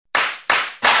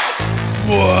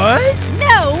What?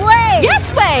 No way!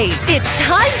 Yes way! It's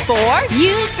time for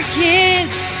News for Kids!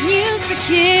 News for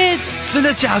Kids! 真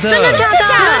的假的？真的假的？真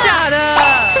的假的？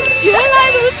原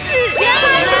来如此！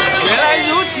原来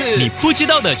如此！你不知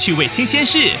道的趣味新鲜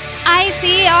事。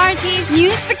ICRT's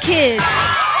News for Kids!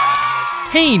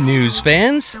 Hey, news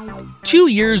fans! 2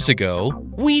 years ago,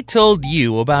 we told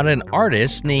you about an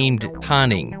artist named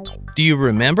Haaning. Do you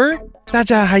remember? 大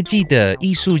家还记得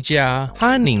艺术家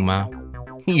Haaning吗？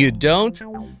 You don't?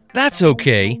 That's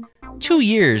okay. 2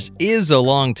 years is a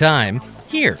long time.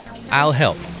 Here, I'll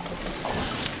help.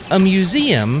 A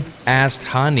museum asked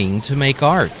Haaning to make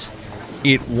art.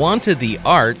 It wanted the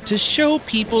art to show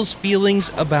people's feelings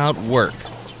about work.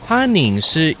 Haaning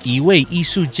是一位艺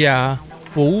术家，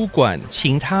博物馆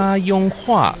请他用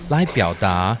画来表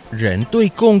达人对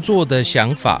工作的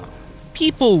想法。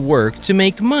People work to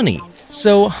make money,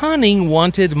 so Haaning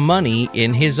wanted money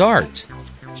in his art.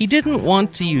 He didn't want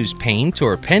to use paint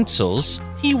or pencils.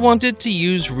 He wanted to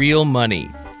use real money.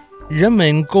 人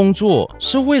们工作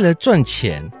是为了赚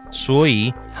钱，所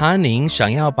以Haaning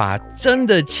想要把真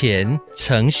的钱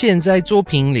呈现在作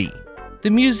品里。The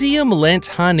museum lent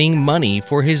Haaning money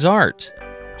for his art.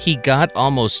 He got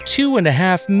almost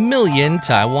 2.5 million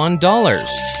Taiwan dollars.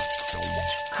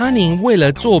 Haaning为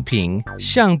了作品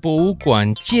向博物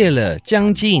馆借了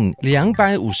将近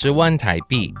250万台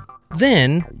币。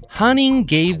Then Haaning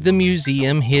gave the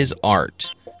museum his art.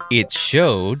 It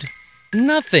showed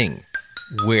nothing.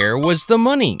 Where was the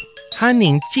money?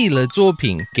 Haaning寄了作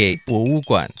品给博物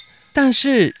馆，但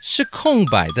是是空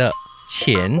白的，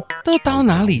钱都到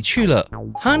哪里去了？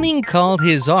 Haaning called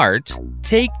his art,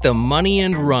 "Take the money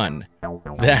and run."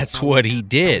 That's what he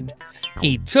did.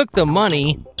 He took the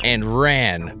money and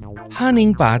ran.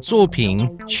 Haaning把作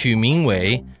品取名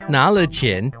为拿了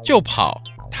钱就跑，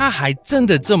他还真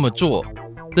的这么做。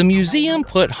The museum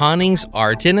put Haaning's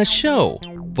art in a show,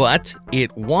 but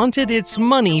it wanted its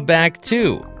money back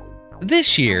too.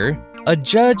 This year, a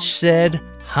judge said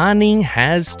Haaning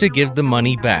has to give the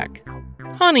money back.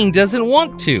 Haaning doesn't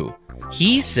want to.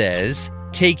 He says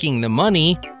taking the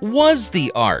money was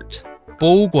the art.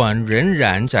 博物馆仍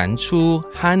然展出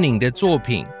Haaning的作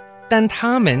品，但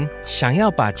他们想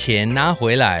要把钱拿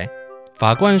回来。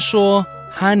法官说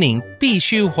Haaning必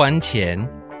须还钱，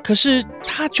可是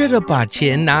他觉得把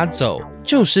钱拿走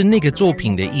就是那个作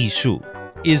品的艺术。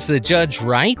Is the judge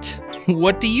right?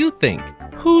 What do you think?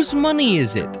 Whose money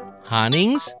is it?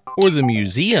 Haaning's or the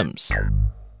museum's?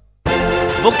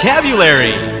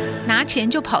 Vocabulary 拿钱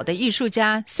就跑的艺术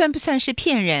家算不算是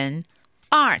骗人？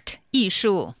 Art 艺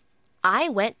术。I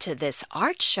went to this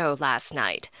art show last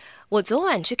night. 我昨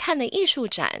晚去看了艺术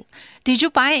展。Did you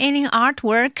buy any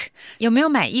artwork? 有没有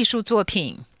买艺术作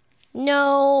品？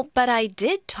 No, but I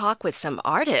did talk with some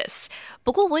artists.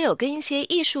 不过我有跟一些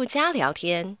艺术家聊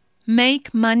天。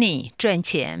Make money 赚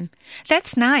钱。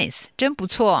 That's nice 真不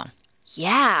错。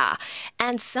 Yeah,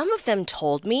 and some of them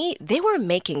told me they were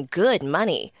making good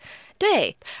money.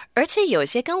 对，而且有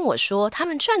些跟我说他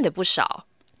们赚得不少。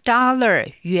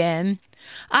 Dollar 元。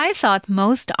 I thought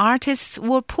most artists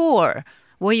were poor.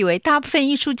 我以为大部分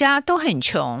艺术家都很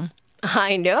穷。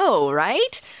 I know,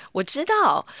 right? 我知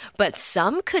道 but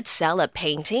some could sell a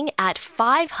painting at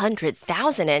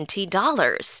 500,000 NT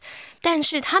dollars. 但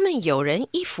是他们有人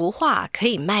一幅画可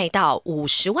以卖到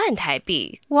50万台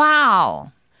币。 Wow!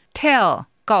 Tell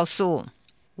告诉。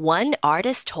 One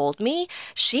artist told me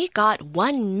she got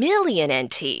 1 million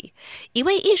NT. 一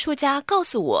位艺术家告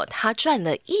诉我他赚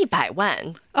了100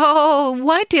万。 Oh,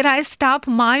 why did I stop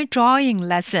my drawing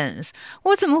lessons?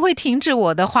 我怎么会停止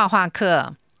我的画画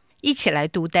课？一起来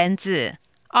读单字。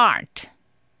 Art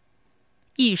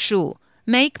艺术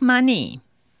Make money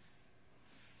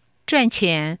赚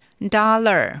钱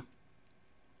Dollar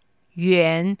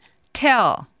元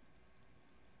Tell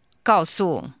告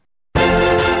诉。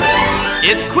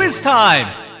 It's quiz time!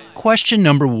 Question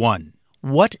number 1.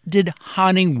 What did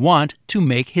Haaning want to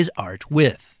make his art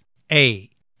with? A.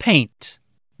 Paint.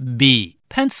 B.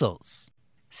 Pencils.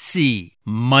 C.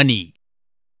 Money.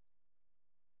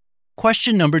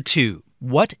 Question number 2.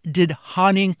 What did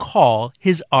Haaning call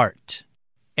his art?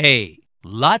 A.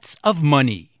 Lots of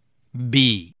money.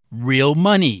 B. Real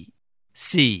money.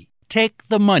 C. Take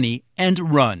the money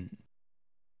and run.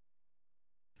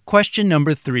 Question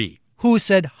number 3. Who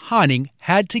said Haaning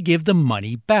had to give the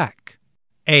money back?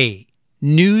 A.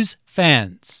 News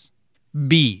fans.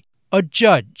 B. A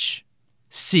judge.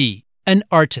 C. An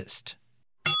artist.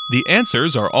 The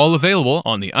answers are all available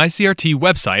on the ICRT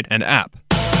website and app.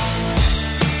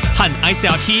 和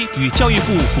ICRT 与教育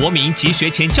部国民及学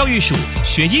前教育署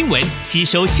学英文，吸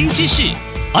收新知识。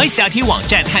ICRT 网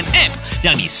站和 App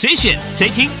让你随选随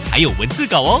听，还有文字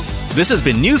稿哦。This has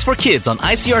been News for Kids on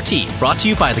ICRT, brought to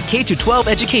you by the K-12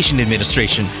 Education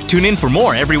Administration. Tune in for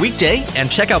more every weekday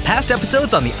and check out past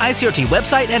episodes on the ICRT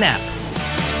website and app.